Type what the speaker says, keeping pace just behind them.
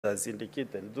as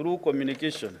indicated through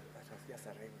communication.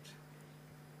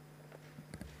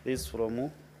 This from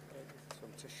who? From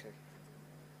Treasury.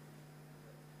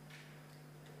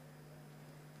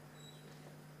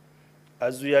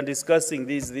 As we are discussing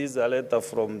this is a letter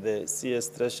from the CS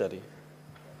Treasury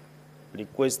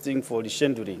requesting for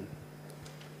rescheduling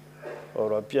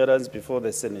or appearance before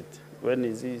the Senate. When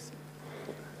is this?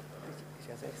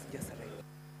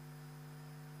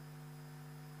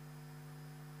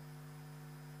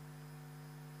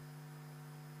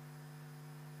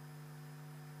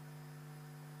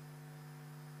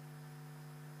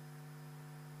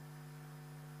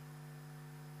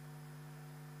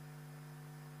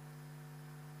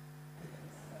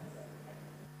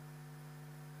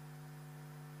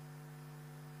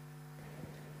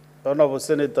 Honorable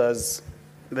Senators,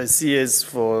 the CS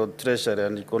for Treasury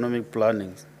and Economic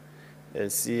Planning, the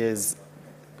CS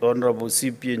Honorable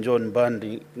CP John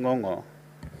Mbadi Ngongo,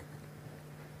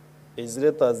 his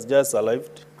letter has just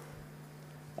arrived,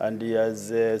 and he has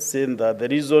said that the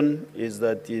reason is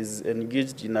that he is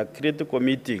engaged in a critical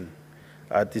meeting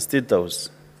at the State House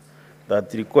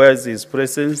that requires his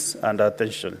presence and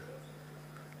attention.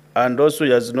 And also,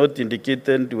 he has not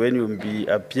indicated when he will be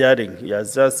appearing. He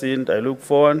has just said, I look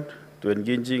forward to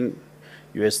engaging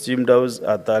your esteemed House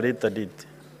at a later date.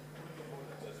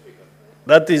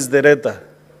 That is the letter.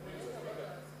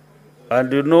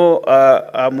 And you know,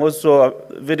 I'm also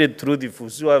very truthful,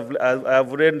 so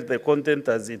I've read the content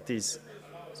as it is.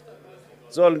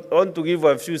 So I want to give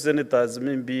a few senators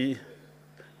maybe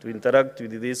to interact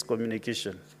with this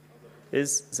communication.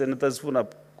 Yes, Senator Sifuna,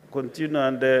 continue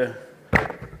and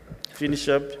finish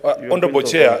up. Honorable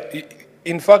Chair,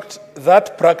 in fact,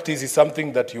 that practice is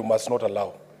something that you must not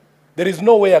allow. There is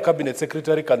no way a cabinet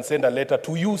secretary can send a letter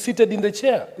to you seated in the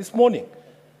chair this morning.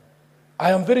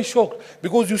 I am very shocked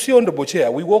because you see, Honorable Chair,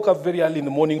 we woke up very early in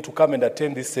the morning to come and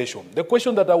attend this session. The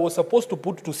question that I was supposed to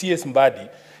put to CS Mbadi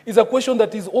is a question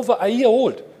that is over a year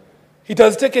old. It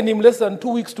has taken him less than 2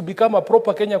 weeks to become a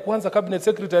proper Kenya Kwanza cabinet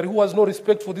secretary who has no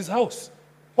respect for this House.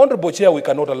 Honorable Chair, we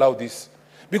cannot allow this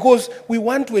because we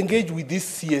want to engage with these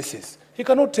CSs. He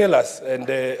cannot tell us, and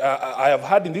I have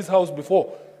heard in this House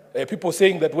before, people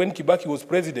saying that when Kibaki was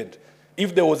president,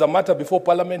 if there was a matter before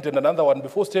Parliament and another one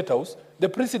before State House, the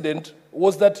precedent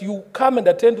was that you come and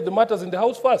attend to the matters in the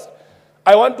House first.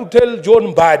 I want to tell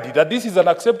John Mbadi that this is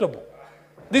unacceptable.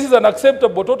 This is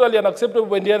unacceptable, totally unacceptable,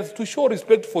 when he has to show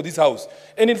respect for this House.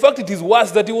 And in fact, it is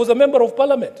worse that he was a member of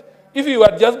Parliament. If he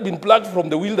had just been plucked from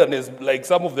the wilderness, like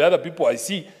some of the other people I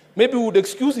see, maybe we would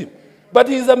excuse him. But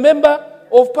he is a member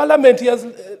of Parliament. He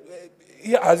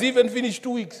has even finished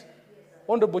 2 weeks.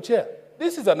 Honorable Chair,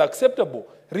 this is unacceptable.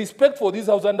 Respect for this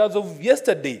House, and as of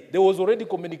yesterday, there was already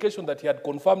communication that he had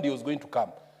confirmed he was going to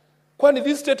come. Kwani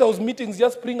these State House meetings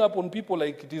just spring up on people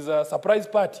like it is a surprise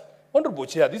party. Honorable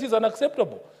Chair, this is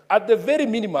unacceptable. At the very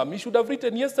minimum, he should have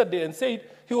written yesterday and said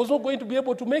he was not going to be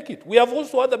able to make it. We have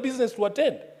also other business to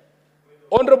attend.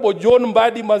 Honorable John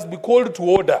Mbadi must be called to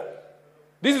order.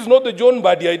 This is not the John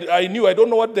Mbadi I knew. I don't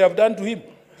know what they have done to him.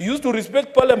 He used to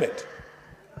respect Parliament.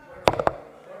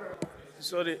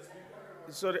 Sorry,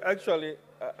 actually,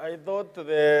 I thought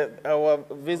our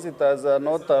visitors are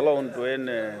not allowed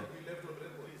when...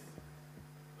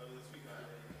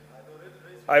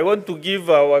 I want to give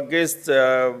our guests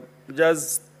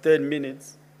just 10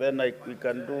 minutes, then we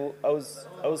can do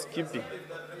housekeeping.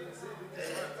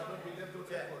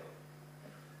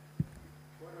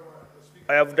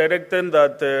 I have directed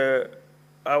that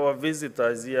our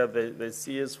visitors here, the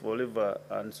CS for Labor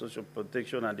and Social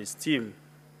Protection and his team,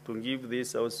 to give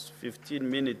this House 15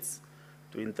 minutes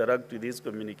to interact with this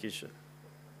communication.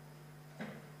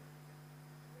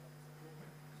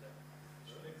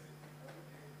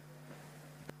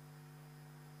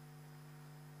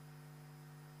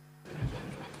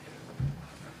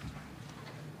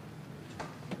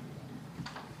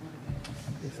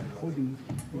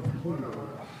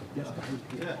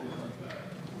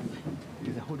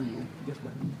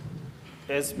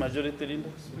 Yes, Majority Leader.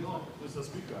 Mr.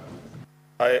 Speaker,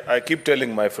 I keep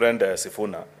telling my friend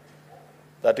Sifuna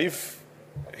that if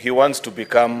he wants to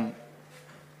become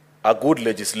a good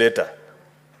legislator,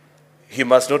 he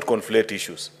must not conflate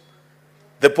issues.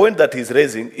 The point that he's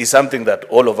raising is something that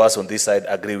all of us on this side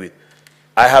agree with.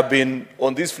 I have been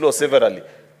on this floor severally,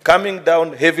 coming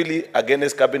down heavily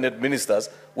against cabinet ministers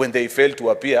when they fail to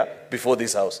appear before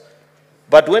this House.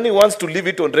 But when he wants to leave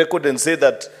it on record and say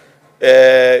that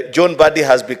John Mbadi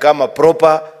has become a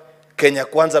proper Kenya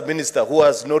Kwanza minister who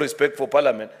has no respect for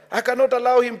Parliament, I cannot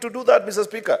allow him to do that, Mr.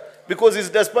 Speaker, because he's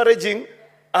disparaging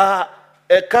a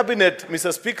cabinet,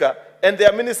 Mr. Speaker, and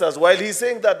their ministers, while he's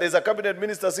saying that there's a cabinet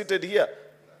minister seated here,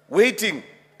 waiting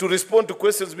to respond to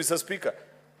questions, Mr. Speaker.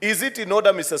 Is it in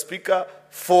order, Mr. Speaker,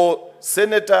 for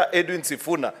Senator Edwin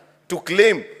Sifuna to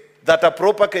claim that a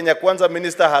proper Kenya Kwanza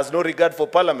minister has no regard for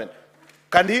Parliament?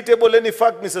 Can he table any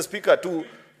fact, Mr. Speaker, to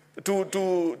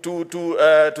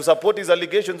support his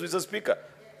allegations, Mr. Speaker?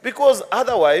 Because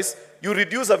otherwise, you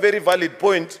reduce a very valid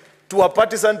point to a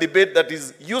partisan debate that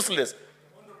is useless.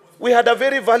 We had a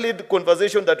very valid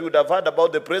conversation that we would have had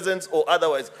about the presence or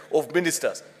otherwise of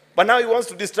ministers. But now he wants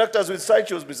to distract us with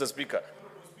sideshows, Mr. Speaker.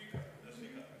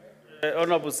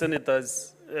 Honorable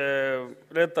Senators,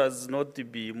 let us not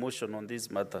be emotional on this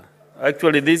matter.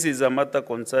 Actually, this is a matter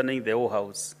concerning the whole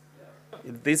House.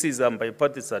 This is a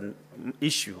bipartisan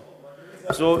issue.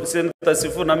 So, Senator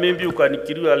Sifuna, maybe you can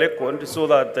kill your record so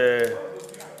that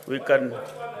we can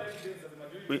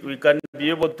be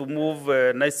able to move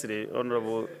nicely,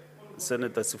 Honorable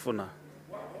Senator Sifuna.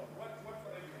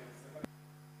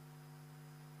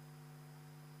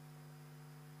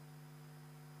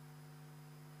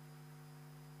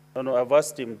 No, I've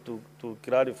asked him to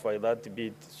clarify that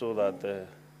bit so that...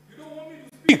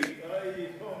 Speak.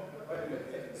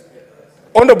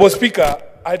 Honorable Speaker,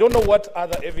 I don't know what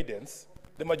other evidence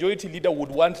the majority leader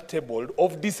would want tabled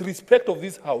of disrespect of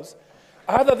this House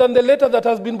other than the letter that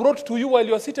has been brought to you while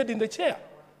you are seated in the chair.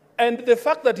 And the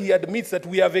fact that he admits that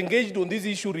we have engaged on this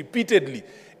issue repeatedly,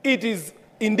 it is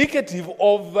indicative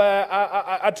of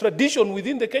a tradition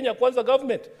within the Kenya Kwanza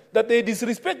government that they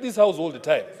disrespect this House all the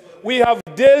time. We have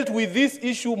dealt with this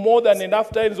issue more than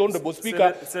enough times, Honorable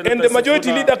Speaker, and the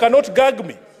majority leader cannot gag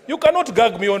me. You cannot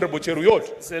gag me, Honorable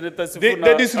Cheruyot.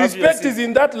 The disrespect is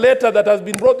in that letter that has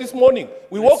been brought this morning.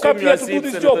 We woke up here to do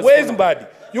this job. Where is Mbadi?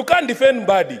 You can't defend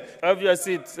Mbadi. Have your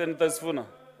seat, Senator Sifuna.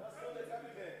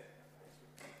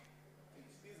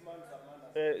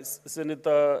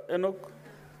 Senator Enoch.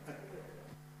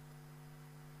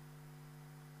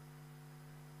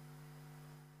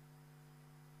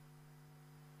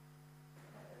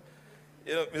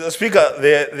 You know, Mr. Speaker,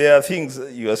 there are things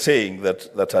you are saying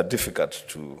that are difficult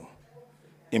to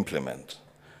implement.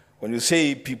 When you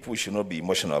say people should not be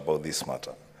emotional about this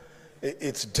matter,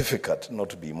 it's difficult not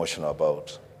to be emotional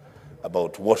about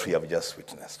what we have just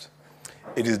witnessed.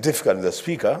 It is difficult, Mr.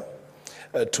 Speaker,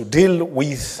 to deal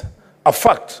with a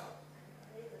fact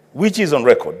which is on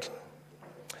record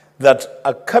that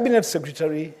a cabinet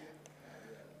secretary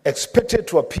expected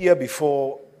to appear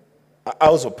before a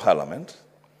House of Parliament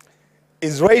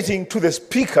is writing to the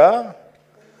Speaker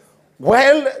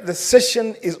while the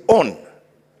session is on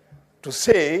to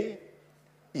say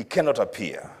he cannot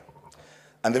appear.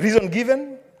 And the reason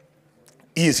given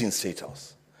is in State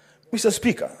House. Mr.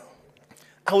 Speaker,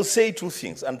 I will say two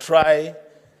things and try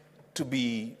to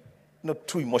be not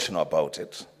too emotional about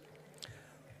it.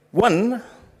 One,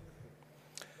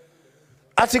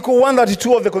 Article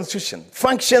 132 of the Constitution,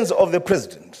 functions of the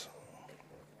President.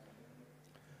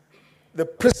 The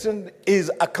President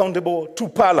is accountable to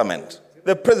Parliament,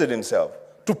 the President himself,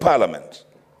 to Parliament.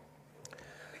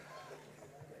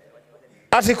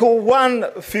 Article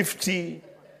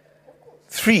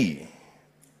 153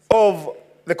 of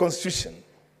the Constitution,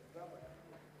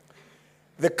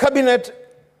 the Cabinet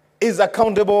is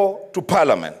accountable to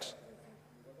Parliament.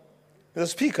 Mr.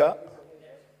 Speaker,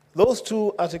 those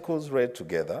two articles read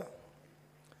together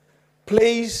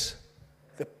place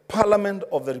the Parliament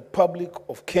of the Republic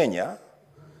of Kenya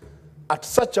at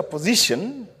such a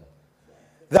position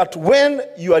that when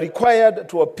you are required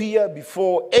to appear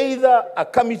before either a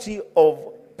committee of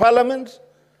Parliament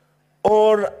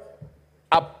or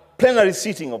a plenary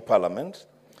sitting of Parliament,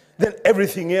 then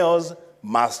everything else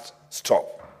must stop.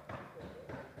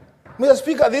 Mr.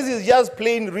 Speaker, this is just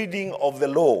plain reading of the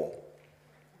law.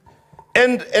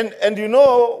 And you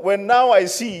know, when now I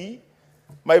see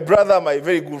my brother, my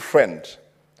very good friend,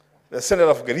 the Senator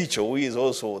of Gericho, who is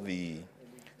also the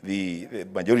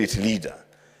majority leader,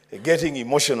 getting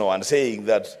emotional and saying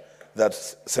that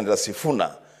Senator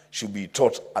Sifuna should be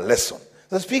taught a lesson.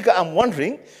 Mr. Speaker, I'm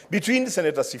wondering, between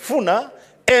Senator Sifuna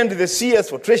and the CS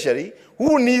for Treasury,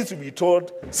 who needs to be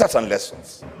taught certain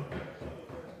lessons?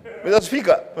 Mr.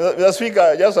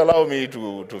 Speaker, just allow me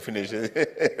to finish.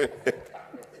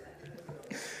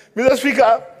 Mr.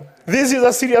 Speaker, this is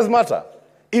a serious matter.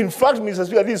 In fact, Mr.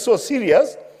 Speaker, this is so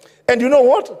serious. And you know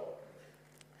what?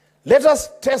 Let us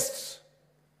test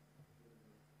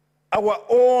our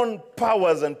own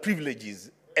powers and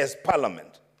privileges as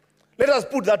Parliament. Let us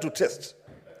put that to test.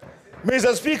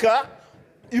 Mr. Speaker,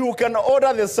 you can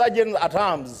order the Sergeant at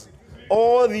Arms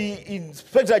or the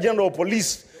Inspector General of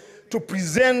Police to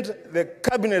present the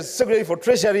Cabinet Secretary for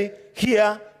Treasury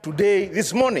here today,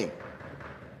 this morning.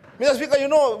 Mr. Speaker, you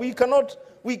know, we cannot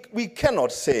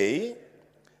say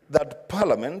that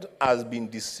Parliament has been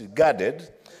disregarded,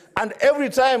 and every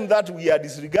time that we are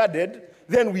disregarded,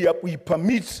 then we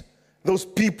permit those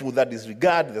people that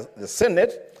disregard the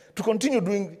Senate to continue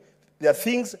doing their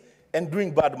things and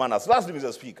doing bad manners. Lastly,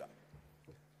 Mr. Speaker,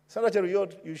 Senator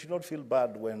Riot, you should not feel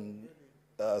bad when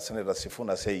Senator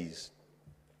Sifuna says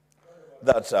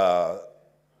that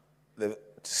the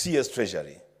CS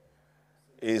Treasury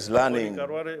is learning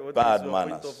bad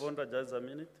manners. Point of order, just a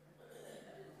minute.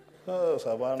 Oh,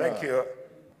 Savannah. Thank you.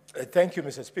 Thank you,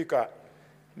 Mr. Speaker.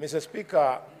 Mr.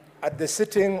 Speaker, at the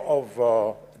sitting of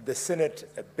the Senate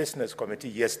Business Committee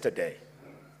yesterday.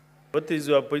 What is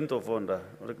your point of order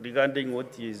regarding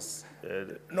what is...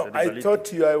 No, I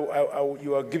thought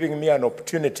you were giving me an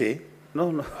opportunity.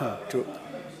 No. To,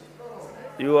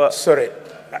 You are... sorry,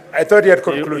 I thought you had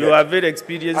concluded. You are very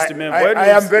experienced member. I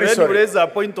am very sorry. When you raise a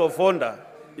point of order,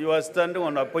 you are standing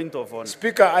on a point of order.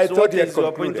 Speaker, I so thought you had what is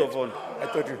your concluded. point of order? I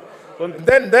thought you...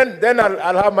 Then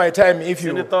I'll have my time if you...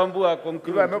 Senator Wambua, If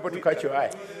conclude. I'm able to catch your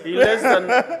eye. In less than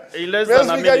Mr. a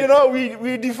Speaker, minute. you know,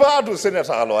 we defer to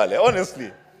Senator Halwale,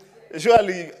 honestly.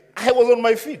 Surely, I was on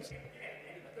my feet.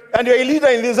 And you're a leader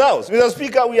in this house. Mr.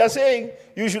 Speaker, we are saying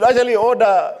you should actually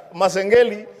order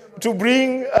Masengeli to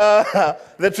bring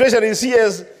the Treasury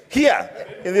CS here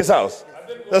in this house.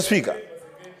 The Speaker.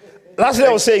 Lastly,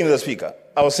 I was saying, Mr. Speaker,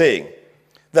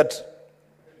 that,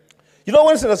 you know,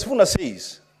 when Senator Sifuna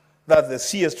says that the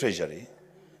CS Treasury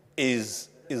is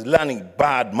learning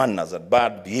bad manners and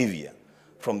bad behavior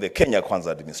from the Kenya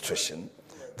Kwanza administration,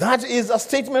 that is a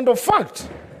statement of fact.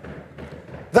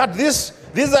 That this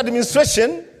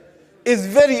administration is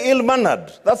very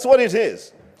ill-mannered. That's what it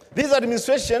is. This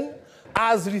administration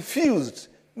has refused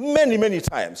many, many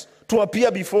times to appear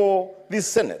before this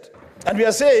Senate. And we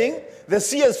are saying the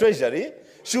CS Treasury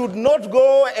should not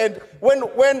go and,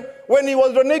 when he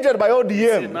was donated by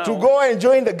ODM to go and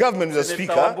join the government, Mr.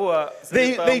 Speaker,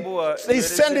 they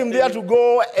send him there to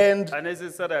go and...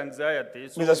 Unnecessary anxiety.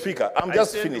 So Mr. Speaker, I'm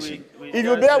just finishing. we If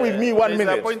you just, bear with me 1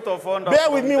 minute, point of order bear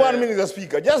with from me the- 1 minute, Mr.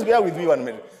 Speaker. Just bear with me 1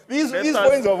 minute. These us-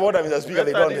 points of order, Mr. Speaker,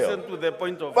 they Better don't listen help. to the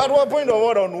point of But order. what point of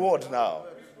order on what now?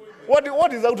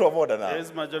 What is out of order now?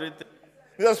 Yes, majority.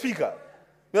 Mr. Speaker,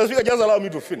 just allow me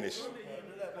to finish.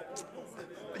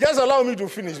 Just allow me to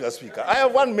finish, Mr. Speaker. I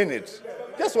have 1 minute.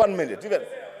 Just 1 minute.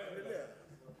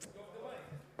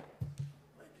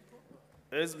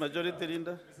 Yes, majority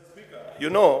leader. You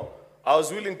know, I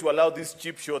was willing to allow these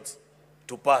cheap shots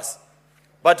to pass.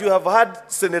 But you have heard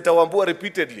Senator Wambua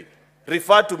repeatedly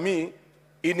refer to me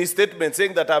in his statement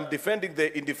saying that I'm defending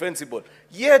the indefensible.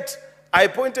 Yet, I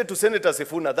pointed to Senator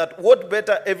Sifuna that what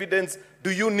better evidence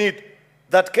do you need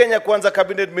that Kenya Kwanza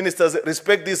cabinet ministers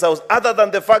respect this house, other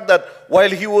than the fact that while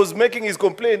he was making his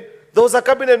complaint, there was a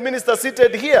cabinet minister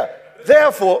seated here.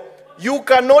 Therefore, you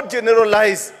cannot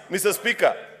generalize, Mr.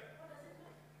 Speaker.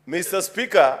 Mr.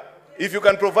 Speaker, if you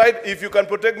can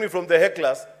protect me from the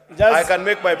hecklers, I can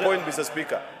make my point, Mr.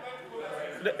 Speaker.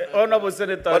 Honorable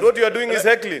Senator. But what you are doing is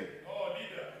heckling.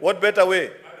 What better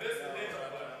way?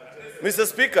 Mr.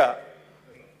 Speaker,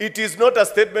 it is not a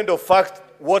statement of fact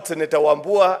what Senator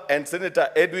Wambua and Senator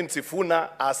Edwin Sifuna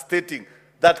are stating,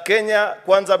 that Kenya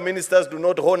Kwanza ministers do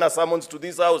not honor summons to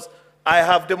this house. I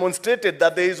have demonstrated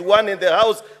that there is one in the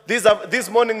house this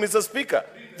morning, Mr. Speaker.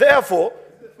 Therefore,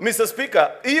 Mr.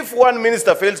 Speaker, if one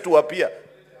minister fails to appear,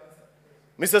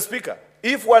 Mr. Speaker,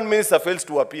 if one minister fails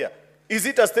to appear, is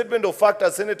it a statement of fact,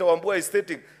 as Senator Wambua is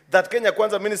stating, that Kenya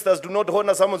Kwanza ministers do not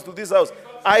honor summons to this house?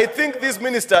 I think this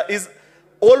minister is...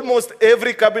 Almost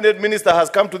every cabinet minister has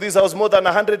come to this house more than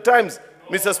 100 times,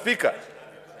 Mr. Speaker.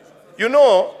 You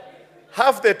know,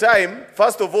 half the time,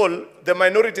 first of all, the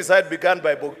minority side began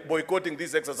by boycotting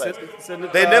this exercise.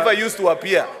 They never used to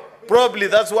appear. Probably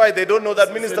that's why they don't know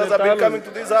that ministers have been coming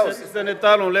to this house.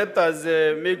 Senator, let us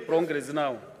make progress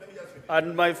now.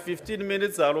 And my 15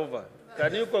 minutes are over.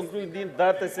 Can you conclude in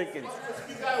 30 seconds?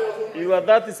 You are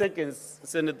 30 seconds,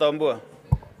 Senator Wambua.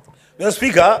 Mr.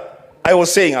 Speaker, I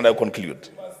was saying, and I'll conclude,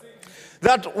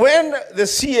 that when the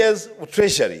CS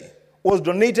Treasury was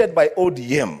donated by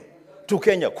ODM to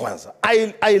Kenya Kwanza,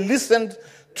 I listened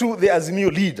to the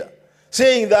Azimio leader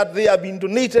saying that they have been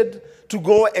donated to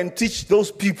go and teach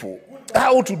those people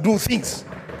how to do things.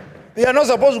 They are not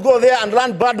supposed to go there and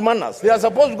learn bad manners. They are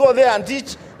supposed to go there and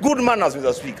teach good manners,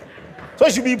 Mr. Speaker. So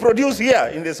it should be produced here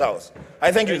in this house.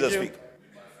 I thank you, Mr. Speaker.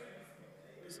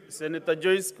 Senator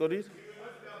Joyce Korir.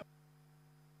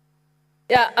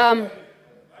 Yeah,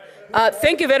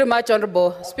 thank you very much,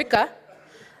 Honorable Speaker.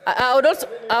 I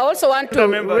also want to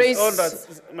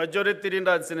raise... Majority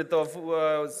Leader and Senator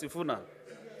Sifuna.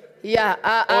 Yeah,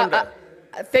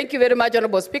 thank you very much,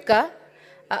 Honorable Speaker.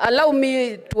 allow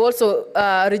me to also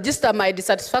register my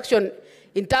dissatisfaction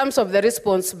in terms of the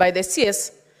response by the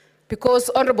CS, because,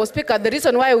 Honorable Speaker, the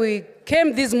reason why we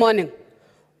came this morning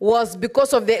was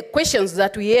because of the questions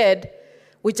that we had,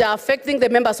 which are affecting the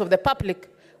members of the public,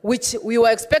 which we were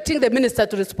expecting the minister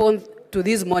to respond to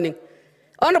this morning.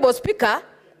 Honorable Speaker,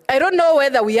 I don't know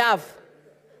whether we have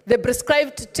the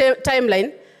prescribed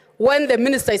timeline when the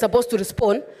minister is supposed to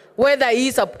respond, whether he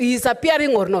is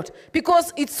appearing or not.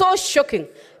 Because it's so shocking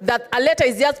that a letter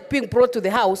is just being brought to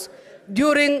the House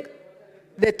during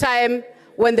the time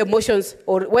when the motions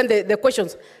or when the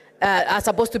questions are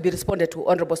supposed to be responded to,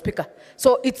 Honorable Speaker.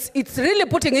 So it's really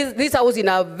putting this House in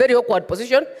a very awkward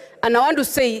position. And I want to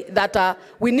say that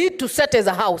we need to set as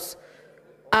a House.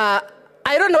 I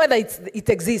don't know whether it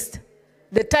exists,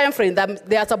 the time frame that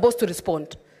they are supposed to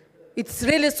respond. It's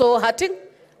really so hurting.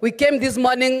 We came this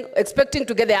morning expecting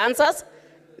to get the answers.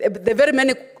 The very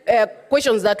many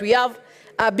questions that we have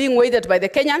are being weighted by the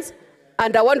Kenyans.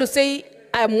 And I want to say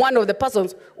I am one of the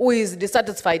persons who is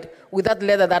dissatisfied with that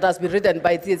letter that has been written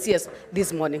by the CS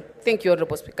this morning. Thank you,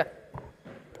 Honorable Speaker.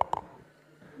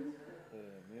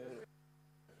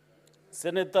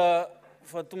 Senator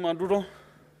Fatuma Nduro.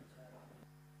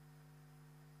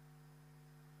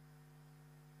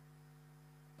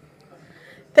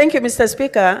 Thank you, Mr.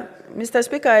 Speaker. Mr.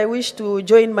 Speaker, I wish to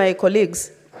join my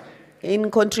colleagues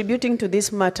in contributing to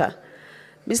this matter.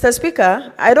 Mr.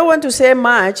 Speaker, I don't want to say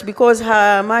much because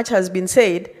much has been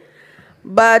said,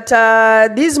 but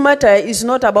this matter is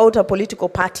not about a political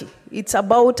party. It's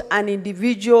about an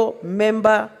individual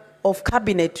member of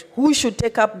cabinet who should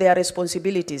take up their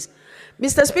responsibilities.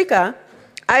 Mr. Speaker,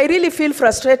 I really feel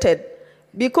frustrated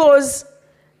because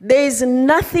there is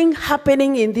nothing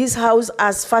happening in this House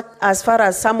as far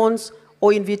as summons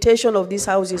or invitation of this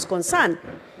House is concerned.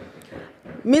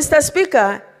 Mr.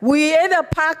 Speaker, we either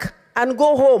pack and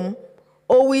go home,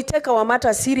 or we take our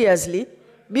matter seriously,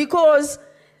 because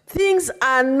things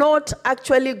are not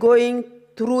actually going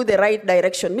through the right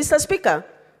direction. Mr. Speaker,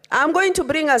 I'm going to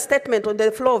bring a statement on the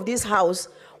floor of this House.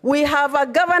 We have a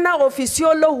Governor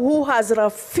Officiolo who has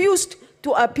refused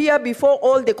to appear before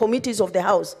all the committees of the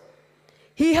House.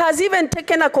 He has even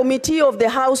taken a committee of the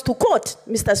House to court,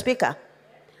 Mr. Speaker.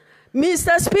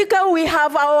 Mr. Speaker, we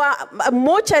have our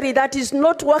mortuary that is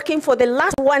not working for the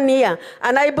last 1 year.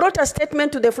 And I brought a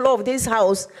statement to the floor of this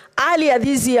House earlier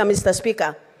this year, Mr.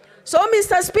 Speaker. So,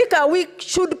 Mr. Speaker, we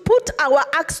should put our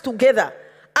acts together.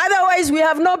 Otherwise, we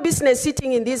have no business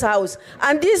sitting in this House.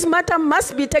 And this matter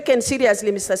must be taken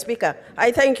seriously, Mr. Speaker.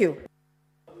 I thank you.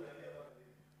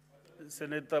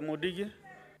 Senator Modigi.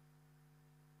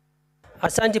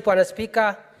 Asante Bwana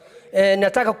Spika.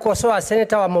 Nataka kukosoa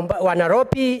seneta wa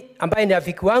Nairobi ambaye ni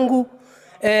rafiki wangu.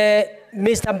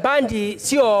 Mr. Mbadi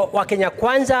sio wa Kenya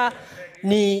Kwanza,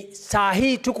 ni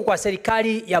sahihi tuko kwa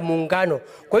serikali ya muungano.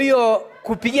 Kwa hiyo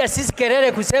kupigia sisi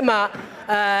kelele kusema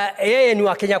yeye ni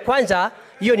wa Kenya Kwanza,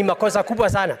 hiyo ni makosa kubwa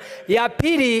sana. Ya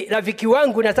pili, rafiki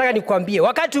wangu, nataka nikwambie,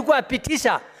 wakati ulikuwa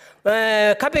apitisha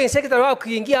cabinet secretary wao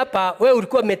kuingia hapa, wewe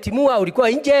ulikuwa umetimua, ulikuwa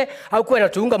nje, au kuwa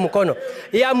unatuunga mkono.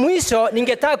 Ya mwisho,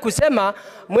 ningetaka kusema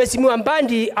Mheshimiwa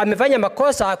Mbadi amefanya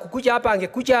makosa kukuja hapa,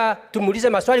 angekuja tumuulize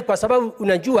maswali, kwa sababu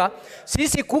unajua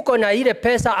sisi kuko na ile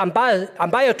pesa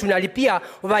ambayo tunalipia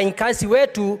wafanyikazi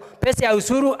wetu, pesa ya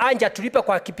usuru anja tulipa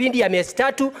kwa kipindi ya miezi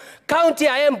 3. County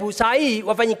ya Embu saa hii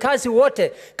wafanyikazi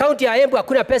wote county ya Embu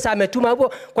hakuna pesa ametuma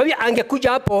hapo. Kwa hivyo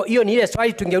angekuja hapo, hiyo ni ile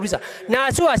swali tungeuliza.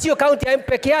 Na sio county ya Embu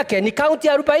peke yake, ni county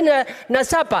ya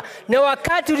 47. Na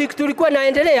wakati tulikuwa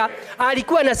naendelea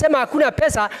alikuwa anasema hakuna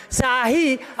pesa, saa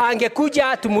hii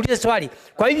angekuja tumuulize swali.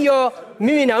 Kwa hivyo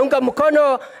mimi naunga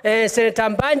mkono Senator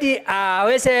Mbadi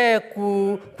aweze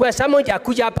kuwa samoja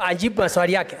kuja hapa ajibu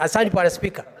maswali yake. Asante Bwana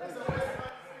Speaker.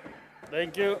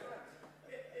 Thank you.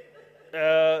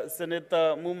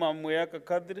 Senator Muma Muyaka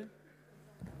Kadri.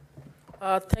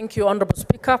 Thank you, Honorable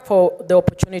Speaker, for the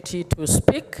opportunity to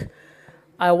speak.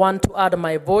 I want to add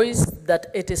my voice that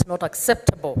it is not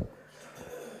acceptable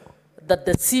that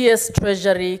the CS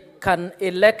Treasury can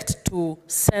elect to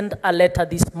send a letter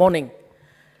this morning.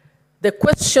 The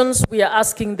questions we are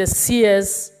asking the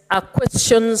CS are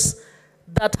questions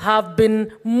that have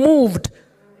been moved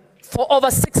for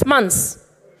over 6 months.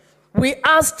 We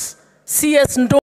asked CS Ndo